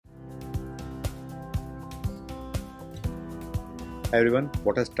Hi everyone,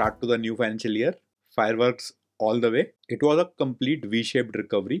 what a start to the new financial year. Fireworks all the way. It was a complete V-shaped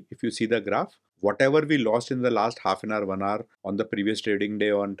recovery. If you see the graph, whatever we lost in the last half an hour, 1 hour on the previous trading day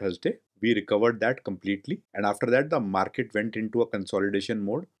on Thursday, we recovered that completely. And after that, the market went into a consolidation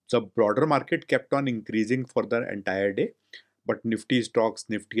mode. The broader market kept on increasing for the entire day, but Nifty stocks,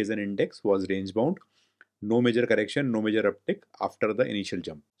 Nifty as an index was range bound. No major correction, no major uptick after the initial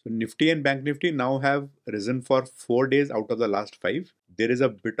jump. So Nifty and Bank Nifty now have risen for 4 days out of the last 5. There is a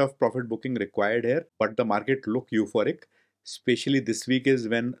bit of profit booking required here, but the market look euphoric. Especially this week is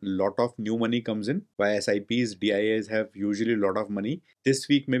when a lot of new money comes in. Why SIPs, DIAs have usually a lot of money. This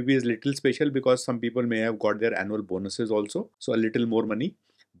week maybe is little special because some people may have got their annual bonuses also. So a little more money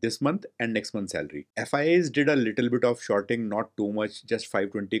this month and next month's salary. FIAs did a little bit of shorting, not too much, just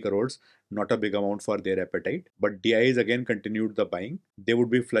 520 crores, not a big amount for their appetite. But DIAs again continued the buying. They would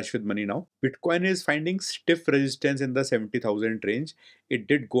be flush with money now. Bitcoin is finding stiff resistance in the 70,000 range. It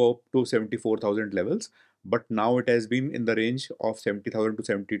did go up to 74,000 levels, but now it has been in the range of 70,000 to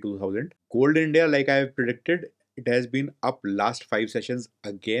 72,000. Gold India, like I have predicted, it has been up last 5 sessions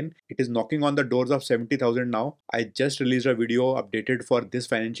again. It is knocking on the doors of 70,000 now. I just released a video updated for this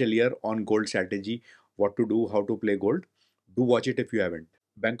financial year on gold strategy, what to do, how to play gold. Do watch it if you haven't.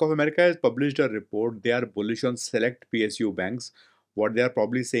 Bank of America has published a report. They are bullish on select PSU banks. What they are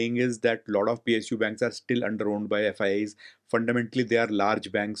probably saying is that a lot of PSU banks are still underowned by FIIs. Fundamentally, they are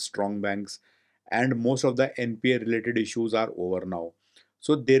large banks, strong banks, and most of the NPA related issues are over now.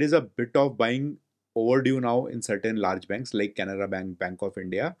 So there is a bit of buying overdue now in certain large banks like Canara Bank, Bank of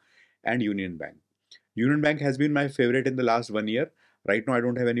India, and Union Bank. Union Bank has been my favorite in the last 1 year. Right now, I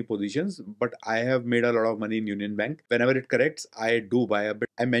don't have any positions, but I have made a lot of money in Union Bank. Whenever it corrects, I do buy a bit.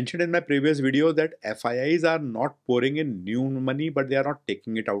 I mentioned in my previous video that FIIs are not pouring in new money, but they are not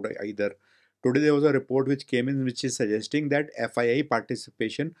taking it out either. Today, there was a report which came in which is suggesting that FII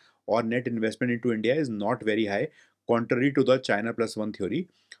participation or net investment into India is not very high, contrary to the China plus one theory.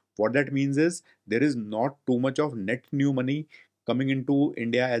 What that means is there is not too much of net new money coming into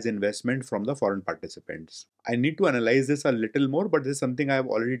India as investment from the foreign participants. I need to analyze this a little more, but this is something I have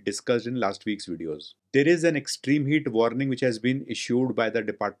already discussed in last week's videos. There is an extreme heat warning which has been issued by the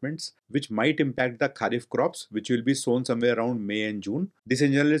departments, which might impact the Kharif crops, which will be sown somewhere around May and June. This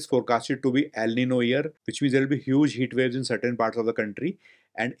in general is forecasted to be El Nino year, which means there will be huge heat waves in certain parts of the country,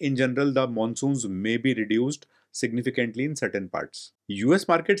 and in general the monsoons may be reduced significantly in certain parts. US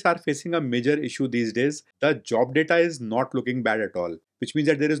markets are facing a major issue these days. The job data is not looking bad at all, which means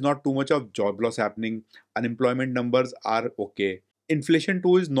that there is not too much of job loss happening. Unemployment numbers are okay. Inflation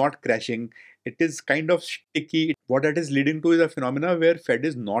too is not crashing. It is kind of sticky. What that is leading to is a phenomena where Fed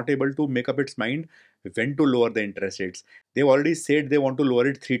is not able to make up its mind when to lower the interest rates. They've already said they want to lower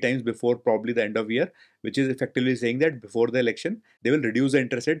it 3 times before probably the end of year, which is effectively saying that before the election, they will reduce the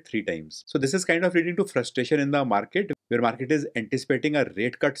interest rate 3 times. So this is kind of leading to frustration in the market, where market is anticipating a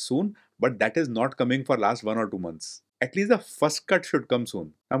rate cut soon, but that is not coming for last 1 or 2 months. At least the first cut should come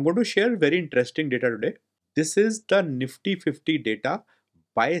soon. I'm going to share very interesting data today. This is the Nifty 50 data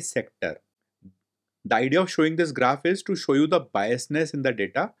by sector. The idea of showing this graph is to show you the biasness in the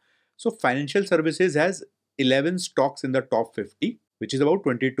data. So financial services has 11 stocks in the top 50, which is about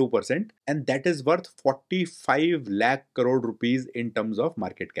 22%, and that is worth 45 lakh crore rupees in terms of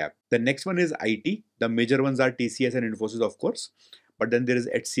market cap. The next one is IT. The major ones are TCS and Infosys, of course, but then there is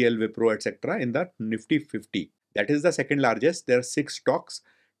HCL, Wipro, etc. in the Nifty 50. That is the second largest. There are 6 stocks,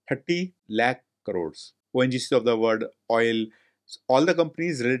 30 lakh crores. ONGC of the world, oil, all the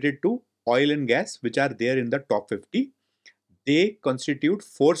companies related to oil and gas which are there in the top 50, they constitute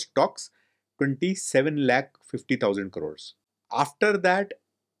 4 stocks, 27 lakh 50,000 crores. After that,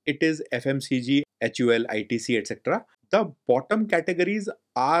 it is FMCG, HUL, ITC, etc. The bottom categories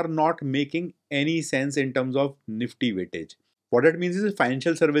are not making any sense in terms of Nifty weightage. What that means is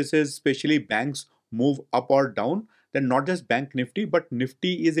financial services, especially banks, move up or down, then not just bank Nifty, but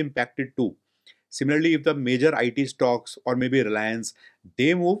Nifty is impacted too. Similarly, if the major IT stocks or maybe Reliance,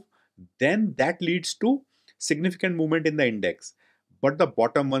 they move, then that leads to significant movement in the index. But the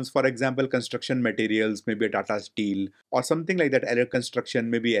bottom ones, for example, construction materials, maybe a Tata Steel or something like that, L Construction,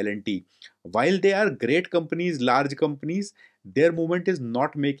 maybe L&T, while they are great companies, large companies, their movement is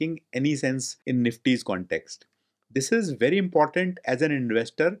not making any sense in Nifty's context. This is very important as an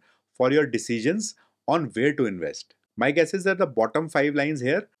investor for your decisions on where to invest. My guess is that the bottom 5 lines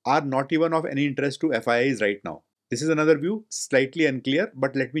here are not even of any interest to FIIs right now. This is another view, slightly unclear,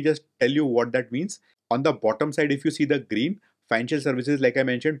 but let me just tell you what that means. On the bottom side, if you see the green, financial services, like I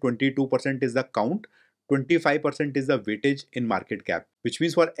mentioned, 22% is the count, 25% is the weightage in market cap, which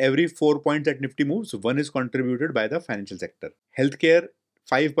means for every 4 points that Nifty moves, one is contributed by the financial sector. Healthcare,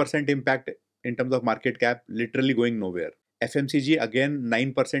 5% impact in terms of market cap, literally going nowhere. FMCG, again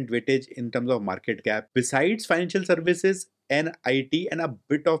 9% weightage in terms of market cap. Besides financial services and IT and a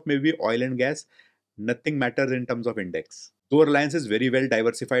bit of maybe oil and gas, nothing matters in terms of index. Though Reliance is very well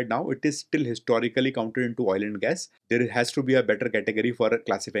diversified now, it is still historically counted into oil and gas. There has to be a better category for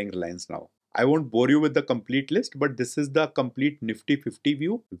classifying Reliance now. I won't bore you with the complete list, but this is the complete Nifty 50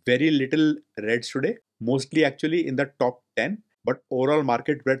 view. Very little reds today, mostly actually in the top 10. But overall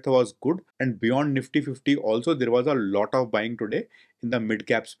market breadth was good, and beyond Nifty 50 also there was a lot of buying today in the mid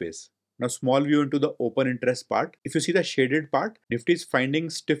cap space. Now small view into the open interest part. If you see the shaded part, Nifty is finding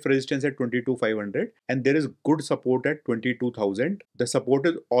stiff resistance at 22,500 and there is good support at 22,000. The support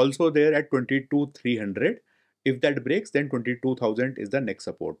is also there at 22,300. If that breaks, then 22,000 is the next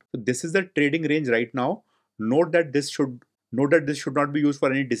support. So this is the trading range right now. Note that this should not be used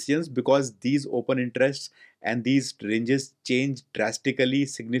for any decisions because these open interests and these ranges change drastically,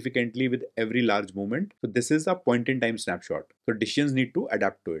 significantly with every large movement. So this is a point in time snapshot. So decisions need to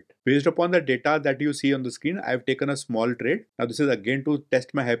adapt to it. Based upon the data that you see on the screen, I have taken a small trade. Now this is again to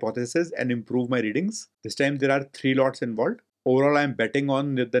test my hypothesis and improve my readings. This time there are 3 lots involved. Overall, I am betting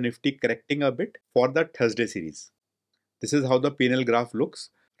on the Nifty correcting a bit for the Thursday series. This is how the P&L graph looks.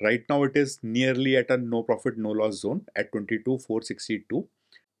 Right now it is nearly at a no profit, no loss zone at 22,462.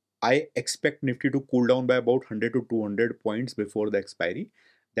 I expect Nifty to cool down by about 100 to 200 points before the expiry.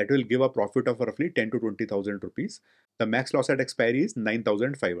 That will give a profit of roughly 10 to 20,000 rupees. The max loss at expiry is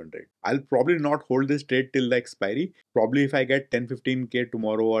 9,500. I'll probably not hold this trade till the expiry. Probably if I get 10-15k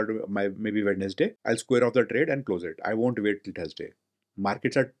tomorrow or maybe Wednesday, I'll square off the trade and close it. I won't wait till Thursday.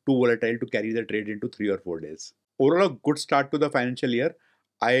 Markets are too volatile to carry the trade into 3 or 4 days. Overall, a good start to the financial year.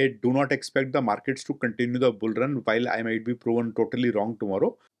 I do not expect the markets to continue the bull run while I might be proven totally wrong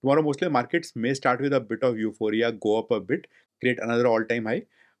tomorrow. Tomorrow, mostly markets may start with a bit of euphoria, go up a bit, create another all-time high,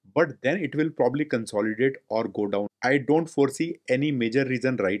 but then it will probably consolidate or go down. I don't foresee any major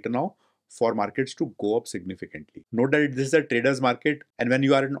reason right now for markets to go up significantly. Note that this is a trader's market, and when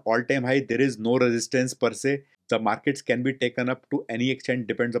you are at an all-time high, there is no resistance per se. The markets can be taken up to any extent,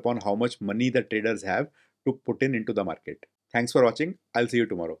 depends upon how much money the traders have to put into the market. Thanks for watching. I'll see you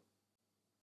tomorrow.